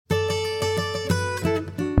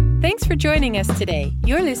Thanks for joining us today.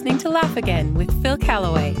 You're listening to Laugh Again with Phil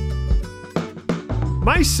Callaway.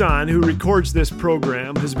 My son, who records this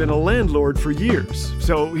program, has been a landlord for years,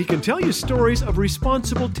 so he can tell you stories of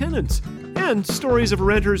responsible tenants and stories of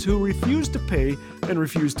renters who refuse to pay and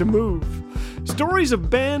refuse to move. Stories of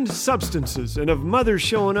banned substances and of mothers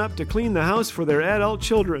showing up to clean the house for their adult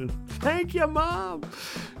children. Thank you, Mom!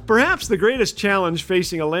 Perhaps the greatest challenge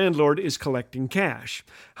facing a landlord is collecting cash.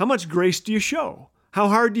 How much grace do you show? How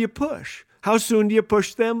hard do you push? How soon do you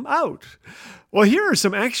push them out? Well, here are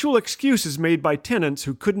some actual excuses made by tenants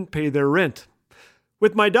who couldn't pay their rent.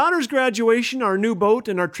 With my daughter's graduation, our new boat,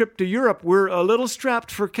 and our trip to Europe, we're a little strapped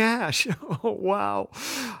for cash. Oh, wow.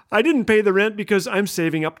 I didn't pay the rent because I'm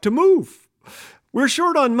saving up to move. We're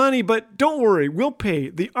short on money, but don't worry, we'll pay.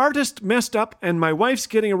 The artist messed up and my wife's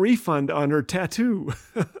getting a refund on her tattoo.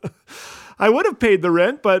 I would have paid the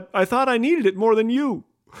rent, but I thought I needed it more than you.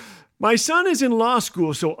 My son is in law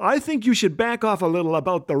school, so I think you should back off a little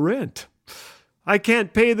about the rent. I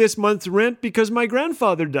can't pay this month's rent because my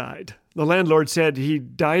grandfather died. The landlord said he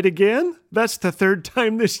died again? That's the third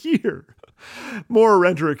time this year. More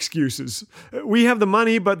renter excuses. We have the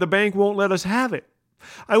money, but the bank won't let us have it.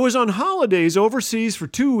 I was on holidays overseas for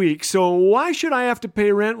 2 weeks, so why should I have to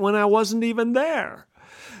pay rent when I wasn't even there?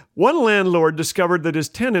 One landlord discovered that his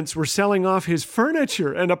tenants were selling off his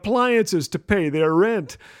furniture and appliances to pay their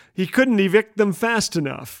rent. He couldn't evict them fast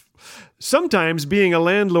enough. Sometimes being a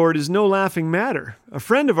landlord is no laughing matter. A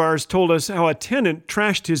friend of ours told us how a tenant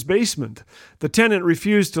trashed his basement. The tenant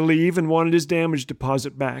refused to leave and wanted his damage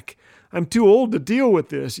deposit back. I'm too old to deal with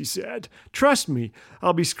this, he said. Trust me,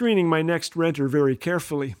 I'll be screening my next renter very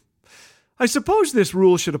carefully. I suppose this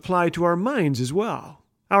rule should apply to our minds as well.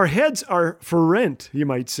 Our heads are for rent, you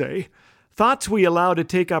might say. Thoughts we allow to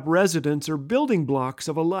take up residence are building blocks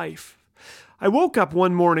of a life. I woke up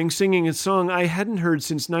one morning singing a song I hadn't heard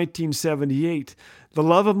since 1978. The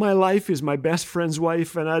love of my life is my best friend's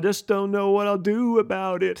wife, and I just don't know what I'll do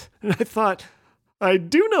about it. And I thought, I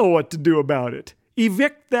do know what to do about it.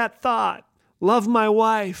 Evict that thought. Love my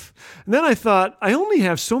wife. And then I thought, I only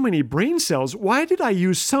have so many brain cells. Why did I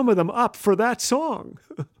use some of them up for that song?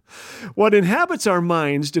 What inhabits our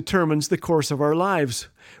minds determines the course of our lives.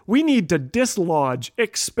 We need to dislodge,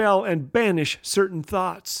 expel, and banish certain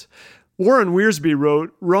thoughts. Warren Wiersbe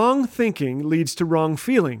wrote, "Wrong thinking leads to wrong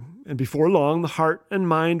feeling, and before long the heart and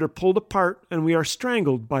mind are pulled apart and we are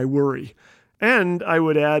strangled by worry." And, I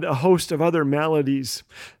would add, a host of other maladies.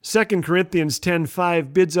 2 Corinthians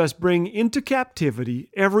 10:5 bids us bring into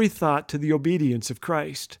captivity every thought to the obedience of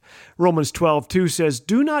Christ. Romans 12:2 says,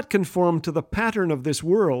 "Do not conform to the pattern of this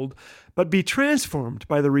world, but be transformed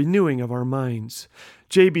by the renewing of our minds."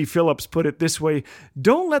 J.B. Phillips put it this way,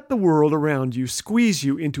 "Don't let the world around you squeeze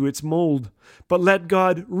you into its mold, but let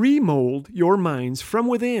God remold your minds from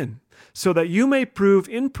within, so that you may prove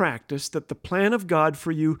in practice that the plan of God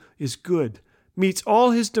for you is good, meets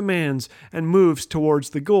all His demands, and moves towards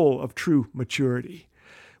the goal of true maturity."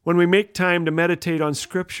 When we make time to meditate on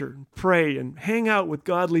Scripture, pray, and hang out with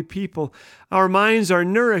godly people, our minds are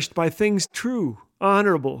nourished by things true,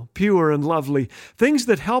 honorable, pure, and lovely, things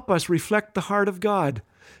that help us reflect the heart of God,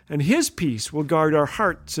 and His peace will guard our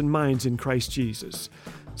hearts and minds in Christ Jesus.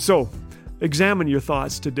 So, examine your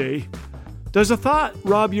thoughts today. Does a thought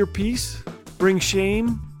rob your peace, bring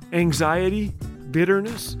shame, anxiety,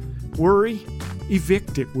 bitterness, worry?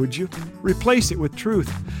 Evict it, would you? Replace it with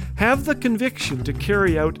truth. Have the conviction to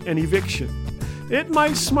carry out an eviction. It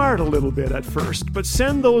might smart a little bit at first, but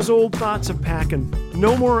send those old thoughts a-packing.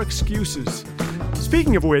 No more excuses.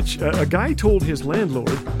 Speaking of which, a guy told his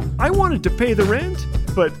landlord, "I wanted to pay the rent,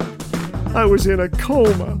 but I was in a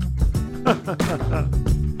coma."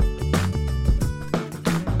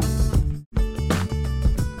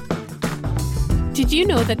 Did you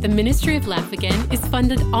know that the Ministry of Laugh Again is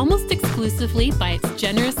funded almost exclusively by its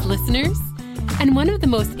generous listeners? And one of the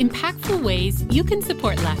most impactful ways you can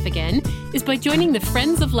support Laugh Again is by joining the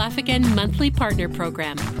Friends of Laugh Again monthly partner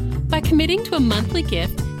program. By committing to a monthly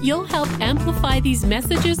gift, you'll help amplify these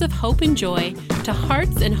messages of hope and joy to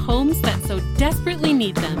hearts and homes that so desperately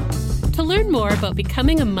need them. To learn more about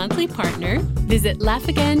becoming a monthly partner, visit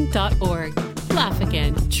laughagain.org. Laugh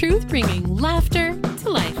Again, truth bringing laughter to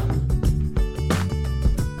life.